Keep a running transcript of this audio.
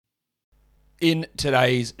in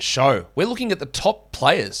today's show. We're looking at the top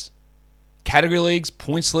players, category leagues,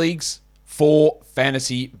 points leagues for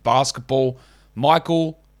fantasy basketball.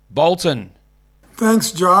 Michael Bolton.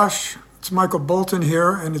 Thanks, Josh. It's Michael Bolton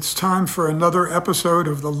here, and it's time for another episode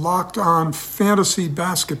of the Locked On Fantasy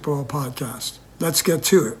Basketball Podcast. Let's get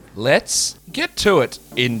to it. Let's get to it,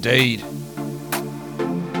 indeed.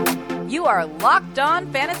 You are Locked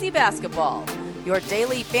On Fantasy Basketball, your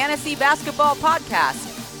daily fantasy basketball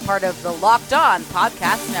podcast, part of the Locked On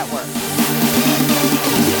Podcast Network.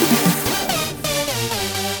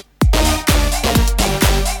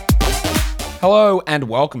 Hello and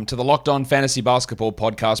welcome to the Locked On Fantasy Basketball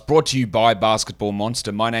Podcast, brought to you by Basketball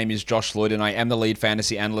Monster. My name is Josh Lloyd and I am the lead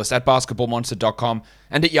fantasy analyst at basketballmonster.com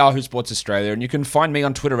and at Yahoo Sports Australia. And you can find me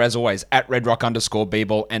on Twitter as always at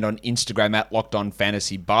redrock_bball and on Instagram at Locked On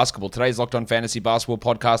Fantasy Basketball. Today's Locked On Fantasy Basketball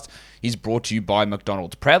Podcast is brought to you by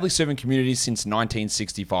McDonald's, proudly serving communities since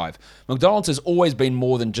 1965. McDonald's has always been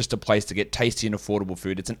more than just a place to get tasty and affordable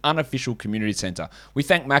food. It's an unofficial community centre. We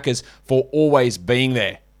thank Maccas for always being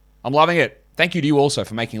there. I'm loving it. Thank you to you also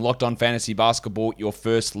for making Locked On Fantasy Basketball your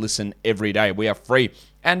first listen every day. We are free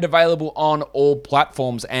and available on all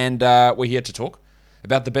platforms, and we're here to talk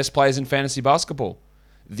about the best players in fantasy basketball.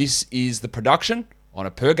 This is the production on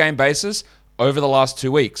a per-game basis over the last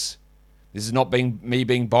 2 weeks. This is not me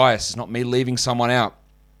being biased. It's not me leaving someone out.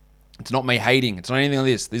 It's not me hating. It's not anything like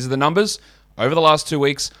this. These are the numbers over the last 2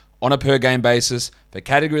 weeks on a per-game basis for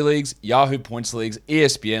category leagues, Yahoo Points leagues,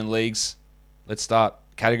 ESPN leagues. Let's start.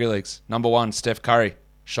 Category leagues. Number one, Steph Curry.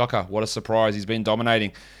 Shocker. What a surprise. He's been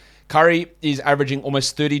dominating. Curry is averaging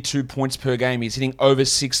almost 32 points per game. He's hitting over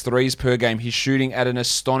 6 threes per game. He's shooting at an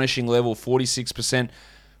astonishing level. 46%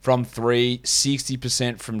 from 3,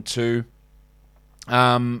 60% from 2.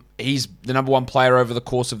 He's the number one player over the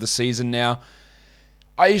course of the season now.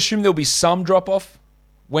 I assume there'll be some drop-off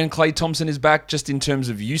when Klay Thompson is back, just in terms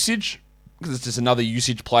of usage, because it's just another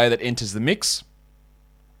usage player that enters the mix.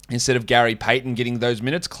 Instead of Gary Payton getting those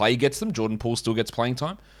minutes, Klay gets them. Jordan Poole still gets playing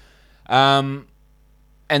time. And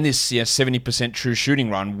this 70% true shooting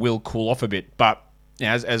run will cool off a bit. But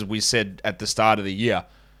as we said at the start of the year,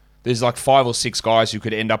 there's like 5 or 6 guys who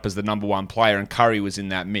could end up as the number one player, and Curry was in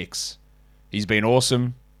that mix. He's been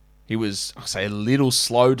awesome. He was, I'll say, a little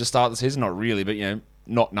slow to start the season. Not really, but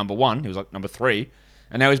not number one. He was like number 3.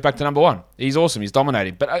 And now he's back to number 1. He's awesome. He's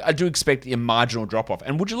dominating. But I do expect a marginal drop-off.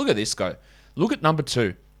 And would you look at this, go? Look at number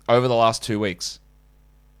 2. Over the last 2 weeks,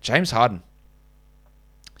 James Harden.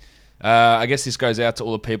 I guess this goes out to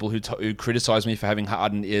all the people who criticize me for having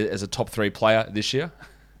Harden as a top 3 player this year.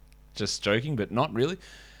 Just joking, but not really.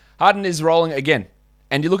 Harden is rolling again.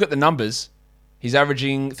 And you look at the numbers, he's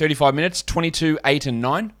averaging 35 minutes, 22, 8, and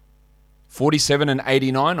 9, 47 and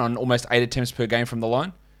 89 on almost 8 attempts per game from the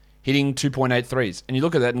line, hitting 2.8 threes. And you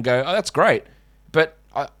look at that and go, oh, that's great. But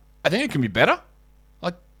I think it can be better.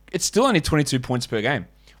 Like, it's still only 22 points per game.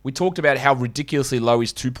 We talked about how ridiculously low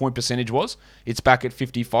his 2-point percentage was. It's back at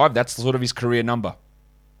 55. That's sort of his career number.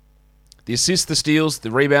 The assists, the steals, the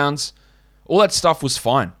rebounds, all that stuff was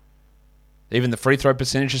fine. Even the free throw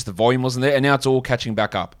percentages, the volume wasn't there, and now it's all catching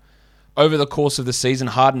back up. Over the course of the season,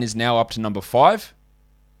 Harden is now up to number 5.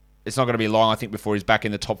 It's not going to be long, I think, before he's back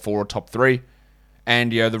in the top 4 or top 3.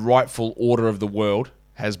 And the rightful order of the world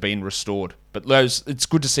has been restored. But it's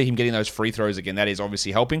good to see him getting those free throws again. That is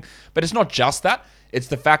obviously helping. But it's not just that. It's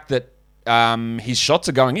the fact that his shots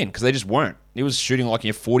are going in, because they just weren't. He was shooting like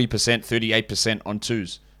 40%, 38% on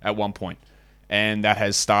 2s at one point. And that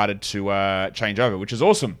has started to change over, which is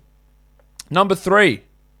awesome. Number 3.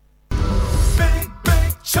 Big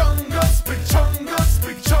chungus, big chungus,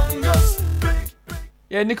 big chungus, big.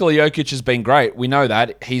 Yeah, Nikola Jokic has been great. We know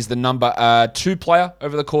that. He's the number 2 player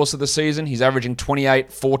over the course of the season. He's averaging 28,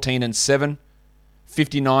 14, and 7.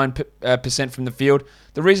 59% from the field.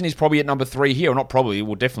 The reason he's probably at number 3 here, or not probably,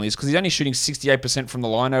 well definitely, is because he's only shooting 68% from the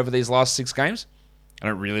line over these last 6 games. I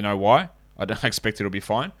don't really know why. I don't expect it'll be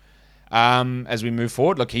fine. As we move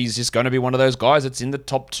forward, look, he's just going to be one of those guys that's in the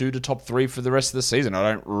top 2 to top 3 for the rest of the season. I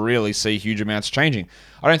don't really see huge amounts changing.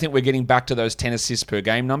 I don't think we're getting back to those 10 assists per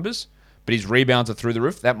game numbers, but his rebounds are through the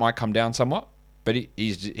roof. That might come down somewhat, but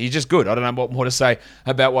he's just good. I don't know what more to say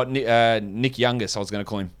about what Nick Youngus, I was going to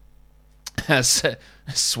call him.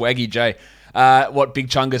 Swaggy J. What Big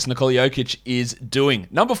Chungus Nikola Jokic is doing.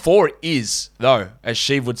 Number 4 is, though, as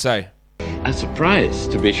Sheev would say, a surprise,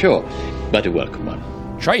 to be sure, but a welcome one.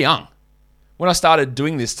 Trae Young. When I started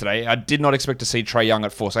doing this today, I did not expect to see Trae Young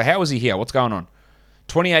at 4. So how is he here? What's going on?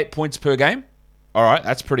 28 points per game. All right,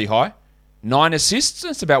 that's pretty high. 9 assists,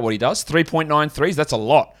 that's about what he does. 3.9 threes, that's a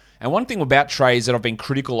lot. And one thing about Trae is that I've been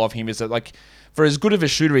critical of him is that, like, for as good of a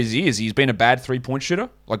shooter as he is, he's been a bad 3-point shooter.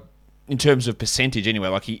 Like, in terms of percentage anyway.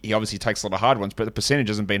 Like he obviously takes a lot of hard ones, but the percentage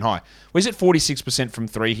hasn't been high. Well, he's at 46% from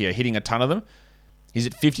three here, hitting a ton of them. He's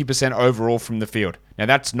at 50% overall from the field. Now,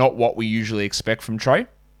 that's not what we usually expect from Trey,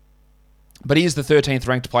 but he is the 13th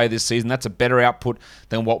ranked player this season. That's a better output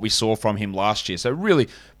than what we saw from him last year. So really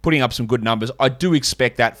putting up some good numbers. I do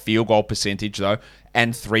expect that field goal percentage, though,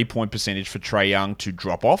 and 3-point percentage for Trae Young to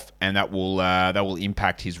drop off, and that will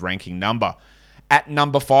impact his ranking number. At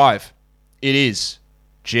number 5, it is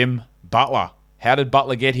Jim Butler. How did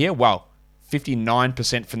Butler get here? Well,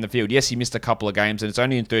 59% from the field. Yes, he missed a couple of games, and it's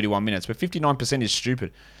only in 31 minutes, but 59% is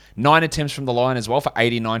stupid. 9 attempts from the line as well for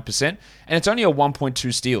 89%, and it's only a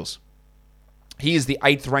 1.2 steals. He is the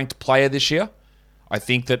 8th ranked player this year. I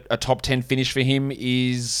think that a top 10 finish for him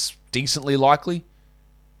is decently likely.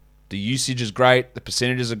 The usage is great. The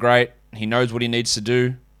percentages are great. He knows what he needs to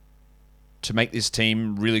do to make this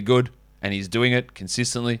team really good, and he's doing it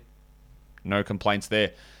consistently. No complaints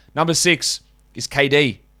there. Number 6 is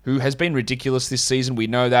KD, who has been ridiculous this season. We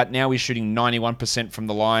know that. Now he's shooting 91% from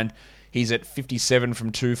the line. He's at 57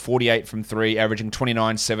 from 2, 48 from 3, averaging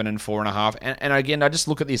 29, 7, and 4.5. And again, I just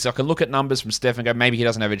look at this. I can look at numbers from Steph and go, maybe he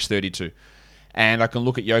doesn't average 32. And I can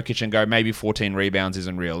look at Jokic and go, maybe 14 rebounds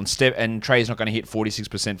isn't real. And Trey's not going to hit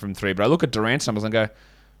 46% from 3. But I look at Durant's numbers and go,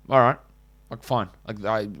 all right, like fine.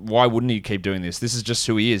 Why wouldn't he keep doing this? This is just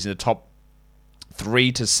who he is. In a top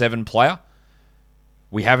 3 to 7 player.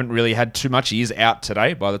 We haven't really had too much. He is out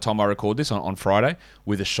today by the time I record this on Friday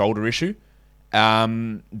with a shoulder issue.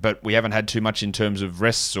 But we haven't had too much in terms of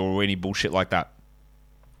rests or any bullshit like that.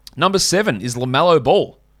 Number 7 is LaMelo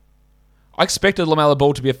Ball. I expected LaMelo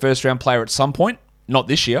Ball to be a first-round player at some point. Not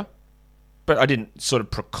this year. But I didn't sort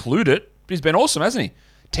of preclude it. But he's been awesome, hasn't he?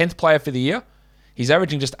 10th player for the year. He's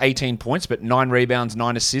averaging just 18 points, but 9 rebounds,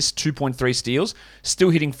 9 assists, 2.3 steals. Still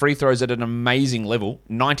hitting free throws at an amazing level,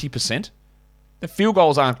 90%. The field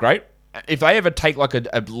goals aren't great. If they ever take like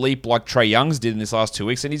a leap like Trae Young's did in this last 2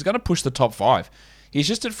 weeks, then he's going to push the top 5. He's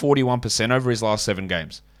just at 41% over his last 7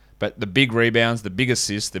 games. But the big rebounds, the big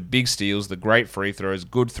assists, the big steals, the great free throws,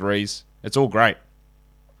 good threes, it's all great.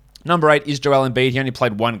 Number 8 is Joel Embiid. He only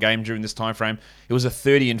played 1 game during this time frame. It was a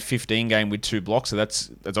 30-15 game with 2 blocks, so that's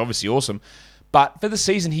obviously awesome. But for the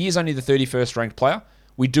season, he is only the 31st ranked player.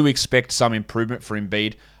 We do expect some improvement for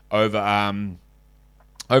Embiid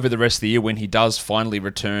over the rest of the year when he does finally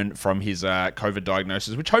return from his COVID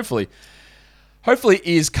diagnosis, which hopefully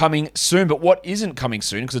is coming soon. But what isn't coming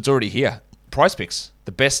soon, because it's already here, Prize Picks,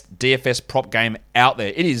 the best DFS prop game out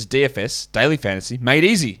there. It is DFS, Daily Fantasy, made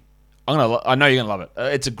easy. I know you're going to love it.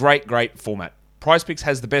 It's a great format. Prize Picks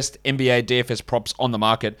has the best NBA DFS props on the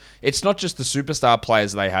market. It's not just the superstar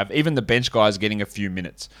players they have. Even the bench guys getting a few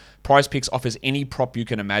minutes. Prize Picks offers any prop you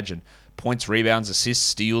can imagine. Points, rebounds, assists,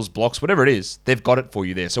 steals, blocks, whatever it is, they've got it for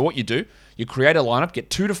you there. So what you do, you create a lineup, get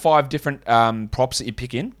 2 to 5 different props that you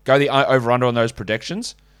pick in, go the over-under on those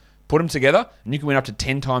projections, put them together, and you can win up to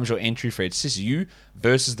 10 times your entry fee. It's just you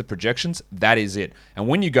versus the projections. That is it. And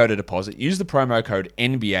when you go to deposit, use the promo code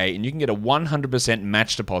NBA, and you can get a 100%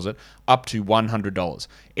 match deposit up to $100.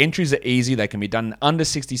 Entries are easy. They can be done in under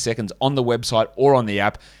 60 seconds on the website or on the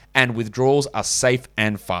app, and withdrawals are safe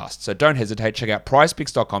and fast. So don't hesitate. Check out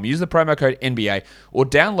prizepicks.com. Use the promo code NBA or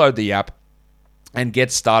download the app and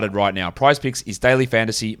get started right now. Prize Picks is daily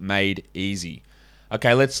fantasy made easy.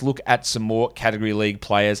 Okay, let's look at some more category league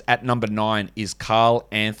players. At number 9 is Karl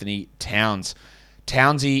Anthony Towns.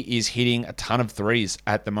 Townsy is hitting a ton of threes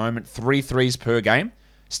at the moment, 3 threes per game.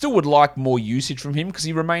 Still would like more usage from him because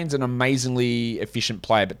he remains an amazingly efficient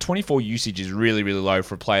player, but 24 usage is really low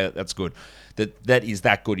for a player that's good. That is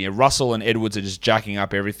that good. Russell and Edwards are just jacking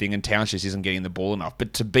up everything, and Towns just isn't getting the ball enough.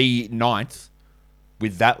 But to be 9th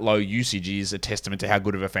with that low usage is a testament to how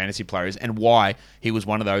good of a fantasy player he is, and why he was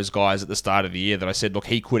one of those guys at the start of the year that I said, look,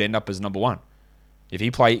 he could end up as number 1. If he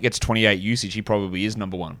gets 28 usage, he probably is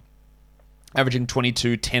number 1. Averaging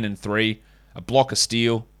 22, 10, and 3, a block, a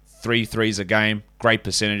steal, 3 threes a game, great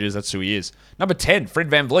percentages. That's who he is. Number 10, Fred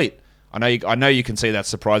VanVleet. I know you can see that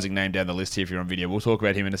surprising name down the list here if you're on video. We'll talk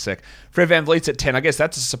about him in a sec. Fred VanVleet's at 10. I guess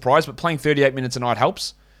that's a surprise, but playing 38 minutes a night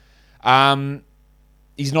helps.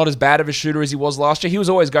 He's not as bad of a shooter as he was last year. He was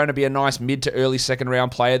always going to be a nice mid to early second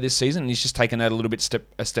round player this season, and he's just taken that a little bit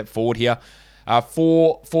a step forward here.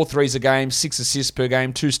 4 threes a game, 6 assists per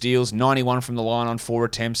game, 2 steals, 91 from the line on 4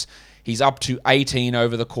 attempts. He's up to 18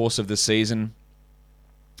 over the course of the season.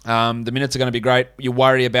 The minutes are going to be great. You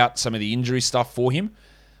worry about some of the injury stuff for him,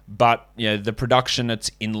 but the production,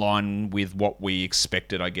 it's in line with what we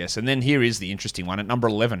expected, I guess. And then here is the interesting one at number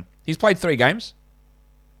 11. He's played 3 games,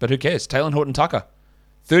 but who cares? Talen Horton-Tucker.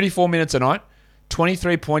 34 minutes a night,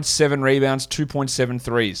 23 points, 7 rebounds, 2.7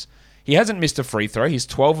 threes. He hasn't missed a free throw. He's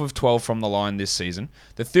 12 of 12 from the line this season.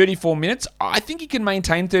 The 34 minutes, I think he can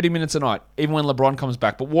maintain 30 minutes a night, even when LeBron comes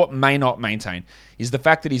back. But what may not maintain is the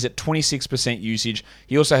fact that he's at 26% usage.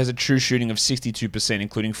 He also has a true shooting of 62%,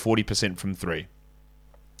 including 40% from three.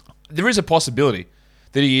 There is a possibility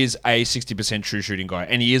that he is a 60% true shooting guy,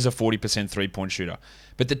 and he is a 40% three-point shooter.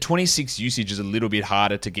 But the 26 usage is a little bit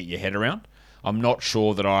harder to get your head around. I'm not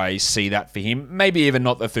sure that I see that for him. Maybe even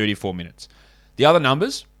not the 34 minutes. The other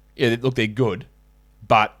numbers, yeah, look, they're good.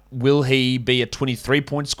 But will he be a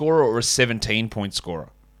 23-point scorer or a 17-point scorer?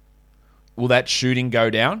 Will that shooting go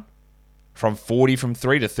down from 40 from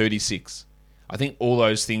three to 36? I think all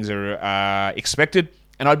those things are expected.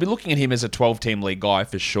 And I'd be looking at him as a 12-team league guy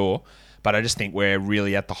for sure. But I just think we're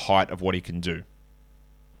really at the height of what he can do.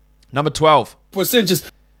 Number 12.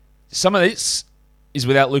 Percentages. Some of this is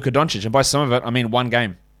without Luka Doncic. And by some of it, I mean one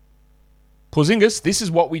game. Porzingis, this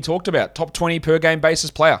is what we talked about. Top 20 per game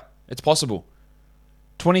basis player. It's possible.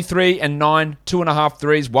 23 and 9, 2.5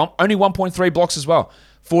 threes, only 1.3 blocks as well.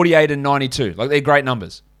 48 and 92. Like, they're great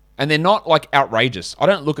numbers. And they're not, like, outrageous. I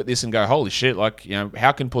don't look at this and go, holy shit, like, you know,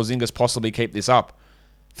 how can Porzingis possibly keep this up?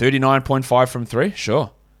 39.5 from three?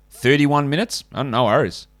 Sure. 31 minutes? I don't know,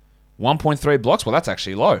 worries. 1.3 blocks? Well, that's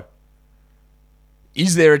actually low.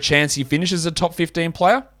 Is there a chance he finishes a top 15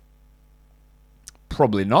 player?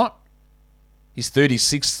 Probably not. He's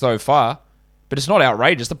 36th so far, but it's not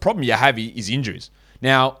outrageous. The problem you have is injuries.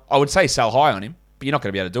 Now, I would say sell high on him, but you're not going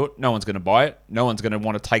to be able to do it. No one's going to buy it. No one's going to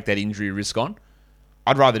want to take that injury risk on.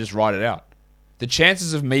 I'd rather just ride it out. The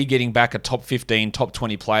chances of me getting back a top 15, top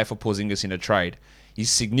 20 player for Porzingis in a trade is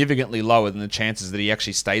significantly lower than the chances that he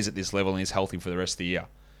actually stays at this level and is healthy for the rest of the year.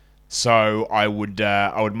 So I would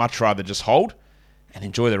much rather just hold and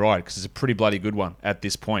enjoy the ride because it's a pretty bloody good one at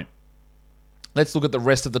this point. Let's look at the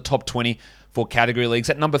rest of the top 20 for category leagues.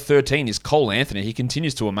 At number 13 is Cole Anthony. He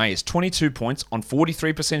continues to amaze. 22 points on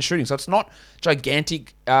 43% shooting. So it's not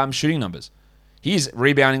gigantic shooting numbers. He is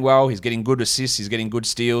rebounding well. He's getting good assists. He's getting good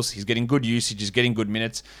steals. He's getting good usage. He's getting good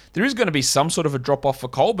minutes. There is going to be some sort of a drop-off for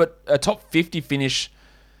Cole, but a top 50 finish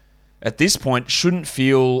at this point shouldn't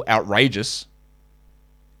feel outrageous.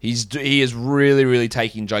 He is really, really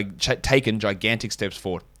taken gigantic steps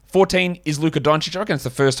forward. 14 is Luka Doncic. I reckon it's the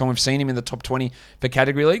first time we've seen him in the top 20 for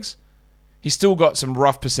category leagues. He's still got some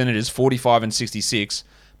rough percentages, 45 and 66,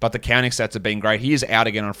 but the counting stats have been great. He is out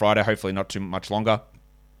again on Friday, hopefully not too much longer.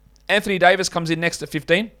 Anthony Davis comes in next at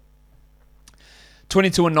 15.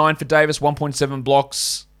 22 and 9 for Davis, 1.7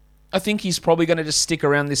 blocks. I think he's probably going to just stick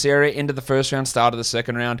around this area, end of the first round, start of the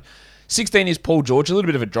second round. 16 is Paul George, a little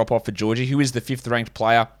bit of a drop-off for Georgie, who is the third-ranked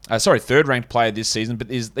player this season, but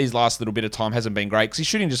these last little bit of time hasn't been great because he's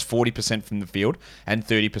shooting just 40% from the field and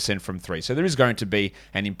 30% from three. So there is going to be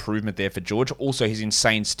an improvement there for George. Also, his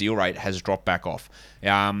insane steal rate has dropped back off.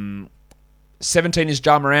 17 is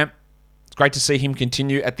Ja Morant. It's great to see him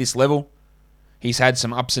continue at this level. He's had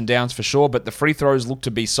some ups and downs for sure, but the free throws look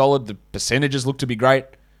to be solid. The percentages look to be great.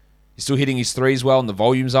 He's still hitting his threes well and the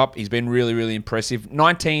volume's up. He's been really, really impressive.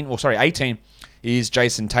 18 is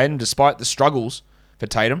Jason Tatum, despite the struggles for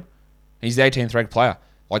Tatum. He's the 18th ranked player.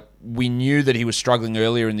 Like, we knew that he was struggling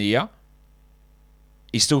earlier in the year.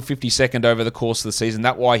 He's still 52nd over the course of the season.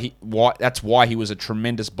 That's why he was a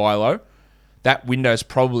tremendous buy low. That window's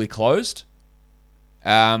probably closed.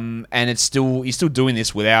 And he's still doing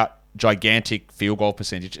this without gigantic field goal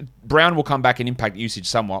percentage. Brown will come back and impact usage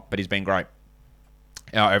somewhat, but he's been great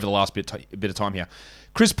over the last bit of time here.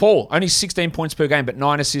 Chris Paul, only 16 points per game, but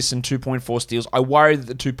 9 assists and 2.4 steals. I worry that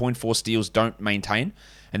the 2.4 steals don't maintain,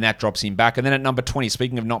 and that drops him back. And then at number 20,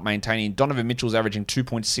 speaking of not maintaining, Donovan Mitchell's averaging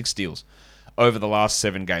 2.6 steals over the last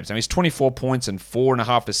 7 games. Now, he's 24 points and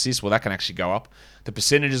 4.5 assists. Well, that can actually go up. The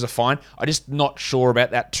percentages are fine. I'm just not sure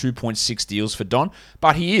about that 2.6 steals for Don,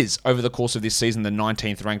 but he is, over the course of this season, the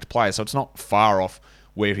 19th ranked player, so it's not far off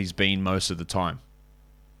where he's been most of the time.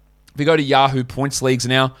 If we go to Yahoo Points Leagues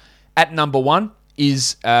now, at number 1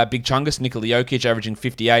 is Big Chungus, Nikola Jokic, averaging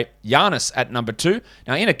 58. Giannis at number 2.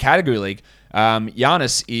 Now, in a category league,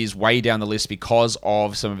 Giannis is way down the list because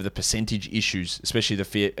of some of the percentage issues, especially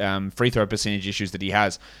the free throw percentage issues that he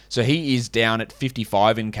has. So he is down at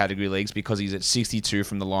 55 in category leagues because he's at 62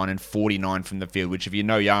 from the line and 49 from the field, which if you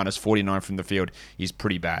know Giannis, 49 from the field is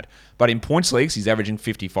pretty bad. But in points leagues, he's averaging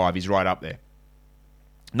 55. He's right up there.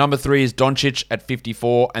 Number 3 is Doncic at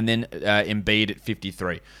 54, and then Embiid at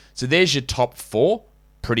 53. So there's your top 4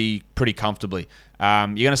 pretty comfortably. You're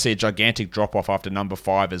going to see a gigantic drop-off after number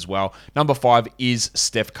 5 as well. Number 5 is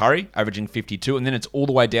Steph Curry, averaging 52, and then it's all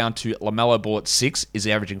the way down to LaMelo Ball at 6, is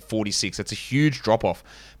averaging 46. That's a huge drop-off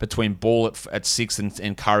between Ball at 6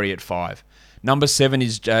 and Curry at 5. Number 7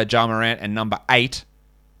 is Ja Morant, and number 8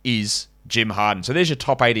 is Jim Harden. So there's your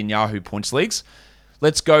top 8 in Yahoo points leagues.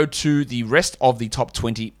 Let's go to the rest of the top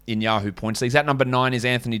 20 in Yahoo points leagues. At number 9 is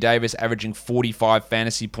Anthony Davis, averaging 45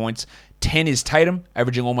 fantasy points. 10 is Tatum,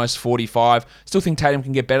 averaging almost 45. Still think Tatum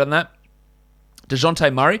can get better than that.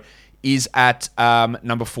 DeJounte Murray is at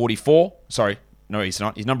number 44. Sorry, no, he's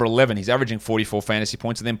not. He's number 11. He's averaging 44 fantasy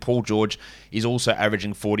points. And then Paul George is also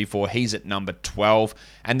averaging 44. He's at number 12.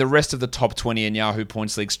 And the rest of the top 20 in Yahoo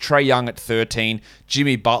points leagues, Trae Young at 13,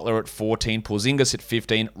 Jimmy Butler at 14, Porzingis at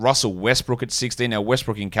 15, Russell Westbrook at 16. Now,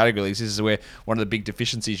 Westbrook in category leagues, this is where one of the big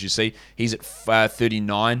deficiencies you see. He's at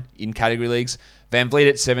 39 in category leagues. Van Vliet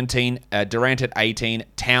at 17, Durant at 18,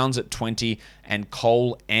 Towns at 20, and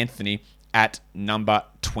Cole Anthony at number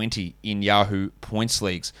 20 in Yahoo points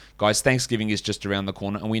leagues. Guys, Thanksgiving is just around the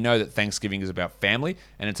corner, and we know that Thanksgiving is about family,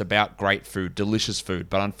 and it's about great food, delicious food.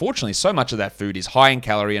 But unfortunately, so much of that food is high in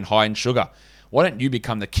calorie and high in sugar. Why don't you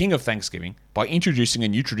become the king of Thanksgiving by introducing a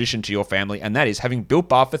new tradition to your family, and that is having Built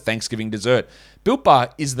Bar for Thanksgiving dessert. Built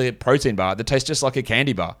Bar is the protein bar that tastes just like a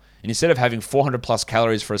candy bar. And instead of having 400 plus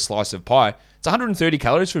calories for a slice of pie, it's 130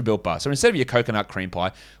 calories for a Built Bar. So instead of your coconut cream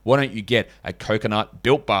pie, why don't you get a coconut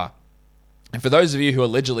Built Bar? And for those of you who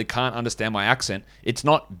allegedly can't understand my accent, it's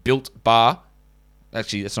not Built Bar.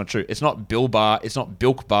 Actually, that's not true. It's not Bill Bar. It's not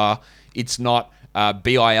Bilk Bar. It's not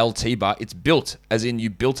BILT Bar. It's built, as in you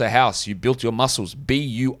built a house. You built your muscles.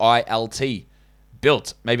 BUILT.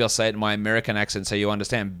 Built. Maybe I'll say it in my American accent so you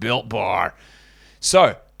understand. Built Bar.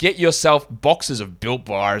 So get yourself boxes of Built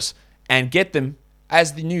Bars and get them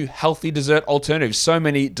as the new healthy dessert alternative. So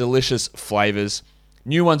many delicious flavors.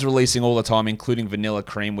 New ones releasing all the time, including vanilla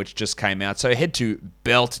cream, which just came out. So head to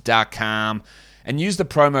belt.com and use the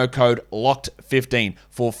promo code LOCKED15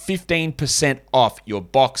 for 15% off your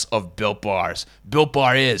box of Built Bars. Built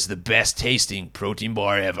Bar is the best tasting protein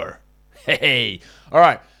bar ever. Hey! All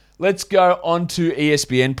right, let's go on to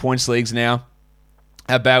ESPN points leagues now.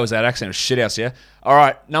 How bad was that accent? It was shithouse, yeah? All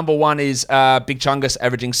right, number 1 is Big Chungus,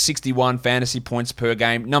 averaging 61 fantasy points per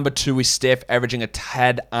game. Number 2 is Steph, averaging a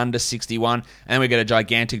tad under 61. And then we get a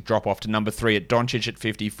gigantic drop-off to number 3 at Doncic at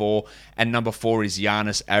 54. And number 4 is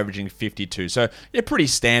Giannis, averaging 52. So, yeah, pretty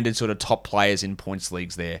standard sort of top players in points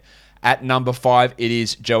leagues there. At number 5, it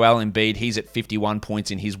is Joel Embiid. He's at 51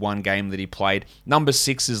 points in his one game that he played. Number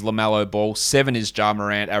 6 is LaMelo Ball. 7 is Ja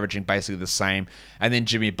Morant, averaging basically the same. And then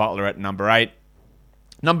Jimmy Butler at number 8.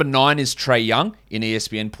 Number 9 is Trae Young in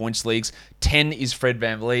ESPN points leagues. 10 is Fred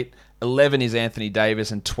VanVleet. 11 is Anthony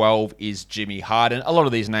Davis. And 12 is Jimmy Harden. A lot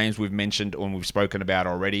of these names we've mentioned and we've spoken about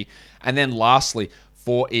already. And then lastly,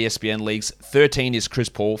 for ESPN leagues, 13 is Chris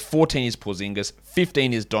Paul. 14 is Porzingis.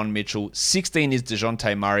 15 is Don Mitchell. 16 is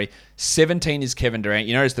DeJounte Murray. 17 is Kevin Durant.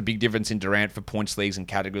 You notice the big difference in Durant for points leagues and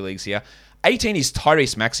category leagues here. 18 is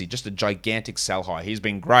Tyrese Maxey. Just a gigantic sell high. He's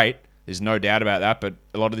been great. There's no doubt about that, but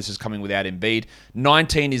a lot of this is coming without Embiid.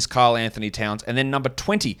 19 is Karl Anthony Towns, and then number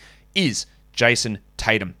 20 is Jason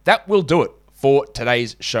Tatum. That will do it for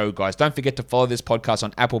today's show, guys. Don't forget to follow this podcast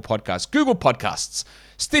on Apple Podcasts, Google Podcasts,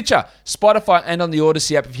 Stitcher, Spotify, and on the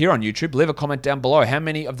Odyssey app. If you're on YouTube, leave a comment down below. How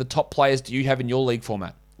many of the top players do you have in your league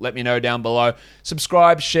format? Let me know down below.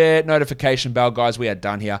 Subscribe, share, notification bell, guys. We are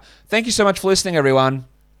done here. Thank you so much for listening, everyone.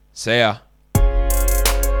 See ya.